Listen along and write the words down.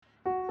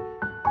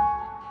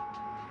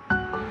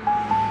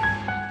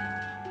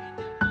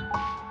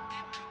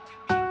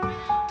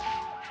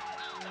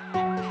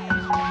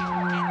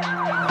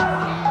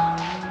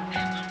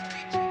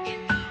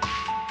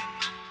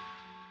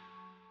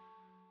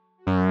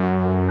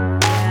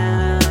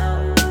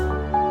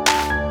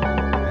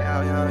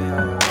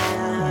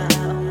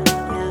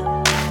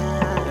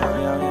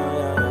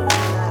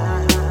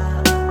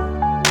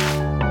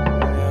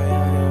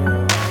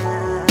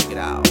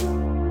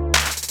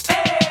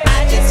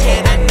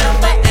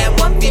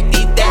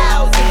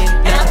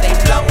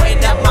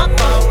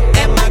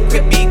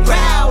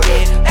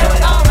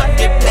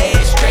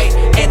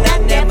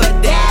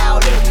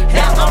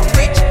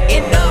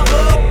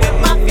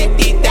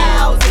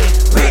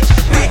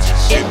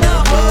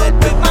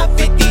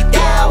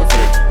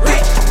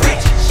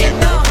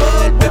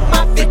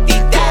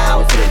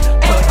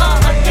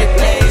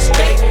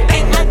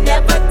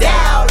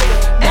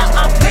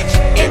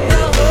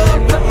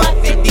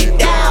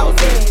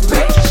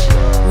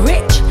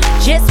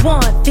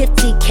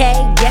50K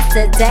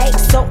yesterday,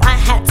 so I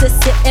had to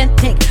sit and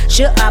think,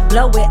 should I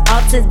blow it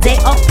all today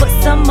or put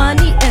some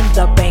money in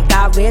the bank?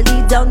 I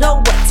really don't know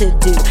what to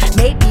do.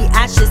 Maybe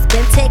I should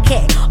spend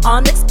 10K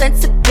on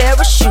expensive pair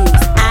of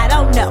shoes. I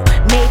don't know,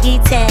 maybe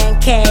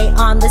 10K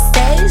on the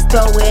stage,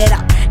 throw it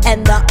up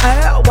and the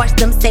earl, watch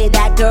them say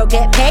that girl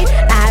get paid.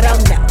 I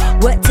don't know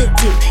what to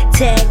do.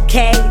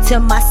 10K to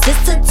my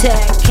sister,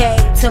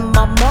 10K to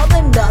my mother,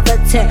 another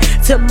 10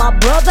 to my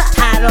brother.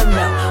 I don't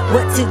know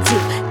what to do,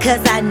 cause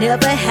I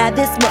never had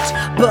this much.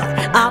 But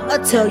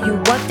I'ma tell you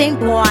one thing,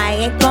 boy, I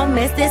ain't gon'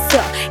 mess this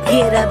up.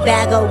 Get a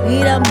bag of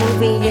weed, a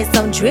movie, and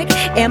some drink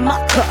in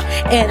my cup,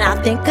 and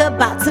I think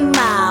about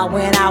tomorrow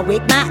when I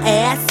wake my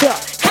ass up.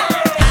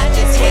 I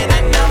just hit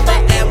a number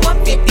at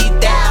 150,000.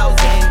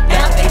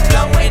 Now they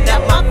blowing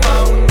up my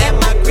phone and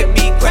my grip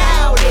be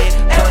crowded.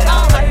 Put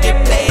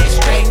 100 plays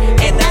straight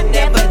and I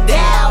never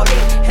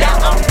doubted. Now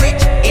I'm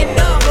rich in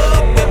the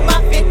hood with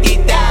my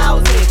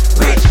 50,000.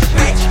 Rich,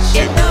 rich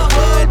in the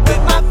hood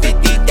with my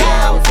 50,000.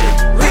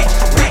 Rich,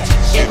 rich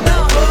in the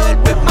hood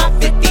with my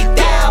 50,000.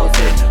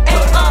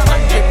 Put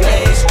 100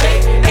 plays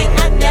straight and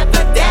I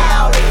never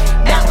doubted.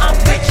 Now I'm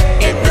rich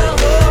in the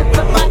hood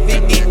with my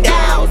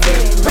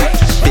 50,000. Rich.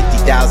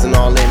 50,000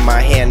 all in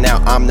my hand,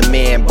 now I'm the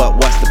man. But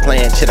what's the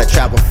plan? Should I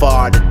travel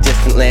far to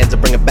distant lands or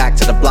bring it back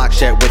to the block,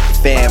 share it with the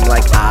fam?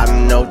 Like, I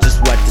don't know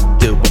just what to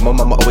do, but my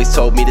mama always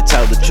told me to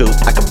tell the truth.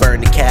 I could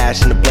burn the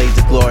cash in the blaze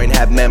of glory and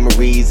have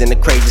memories in a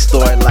crazy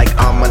story. Like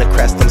I'm on a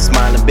crest, I'm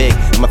smiling big.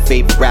 My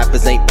favorite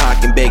rappers ain't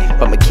Pac big,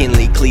 but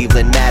McKinley,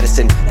 Cleveland,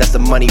 Madison, that's the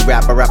money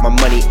rap I wrap my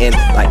money in.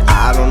 Like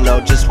I don't know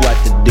just what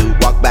to do.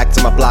 Walk back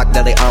to my block,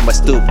 now they on my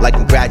stoop. Like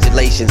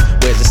congratulations,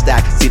 where's the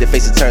stack? See the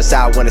faces turn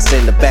sour when it's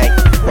in the bank.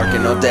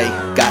 Working all day,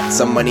 got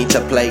some money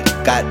to play,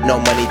 got no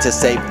money to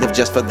save, live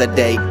just for the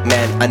day.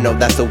 Man, I know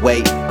that's the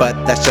way, but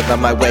that's just not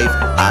my wave.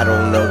 I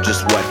don't know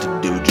just what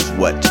to do, just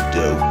what to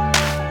do.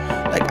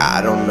 Like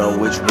I don't know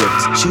which whip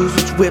to choose,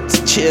 which whip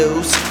to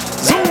choose.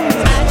 I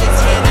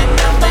just hit a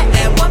number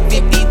at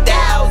 150,000.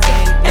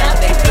 Now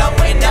they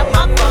blowing up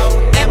my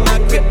phone and my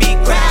grip be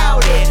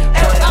crowded.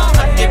 Put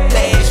 100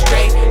 plays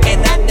straight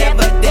and I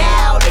never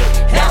doubted.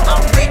 Now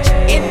I'm rich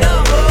in the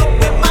hood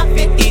with my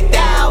 50,000.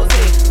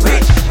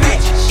 Rich,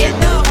 rich in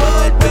the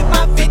hood with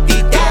my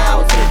 50,000.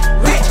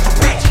 Rich,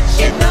 rich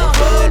in the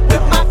hood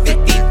with my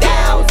 50,000.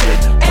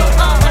 Put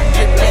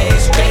 100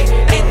 plays straight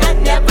and I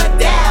never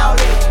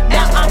doubted.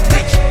 Now I'm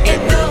rich in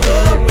the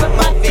hood with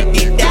my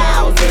 50,000.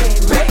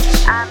 Rich.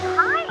 Hi,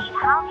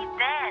 how have you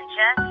been?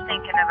 Just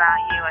thinking about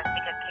you. I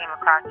think I came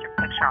across your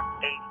picture on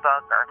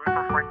Facebook. I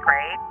remember fourth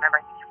grade. Remember,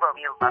 I think you wrote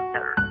me a love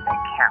note. I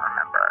can't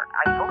remember.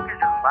 I hope you're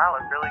doing well.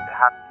 I really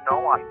have no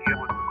idea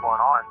what's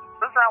going on.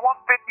 Listen, I want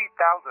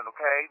 50,000,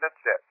 okay?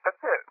 That's it.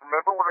 That's it.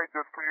 Remember what I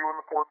did for you in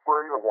the fourth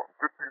grade? I want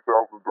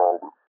 $50,000.